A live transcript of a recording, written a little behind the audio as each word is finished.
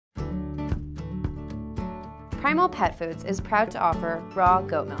Primal Pet Foods is proud to offer raw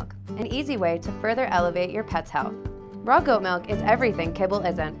goat milk, an easy way to further elevate your pet's health. Raw goat milk is everything kibble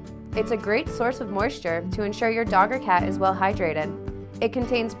isn't. It's a great source of moisture to ensure your dog or cat is well hydrated. It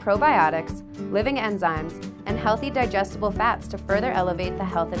contains probiotics, living enzymes, and healthy digestible fats to further elevate the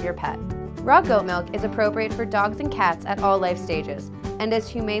health of your pet. Raw goat milk is appropriate for dogs and cats at all life stages and is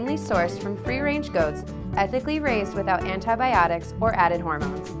humanely sourced from free-range goats, ethically raised without antibiotics or added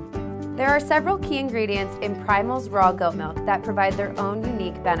hormones. There are several key ingredients in Primal's raw goat milk that provide their own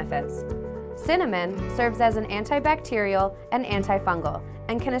unique benefits. Cinnamon serves as an antibacterial and antifungal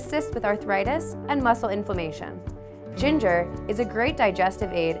and can assist with arthritis and muscle inflammation. Ginger is a great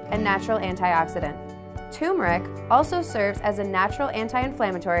digestive aid and natural antioxidant. Turmeric also serves as a natural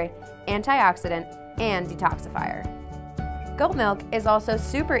anti-inflammatory, antioxidant, and detoxifier. Goat milk is also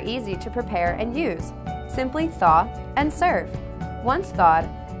super easy to prepare and use. Simply thaw and serve. Once thawed,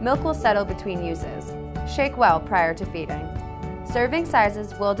 milk will settle between uses. Shake well prior to feeding. Serving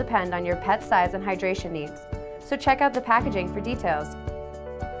sizes will depend on your pet's size and hydration needs, so check out the packaging for details.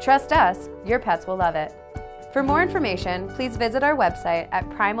 Trust us, your pets will love it. For more information, please visit our website at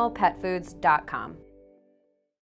primalpetfoods.com.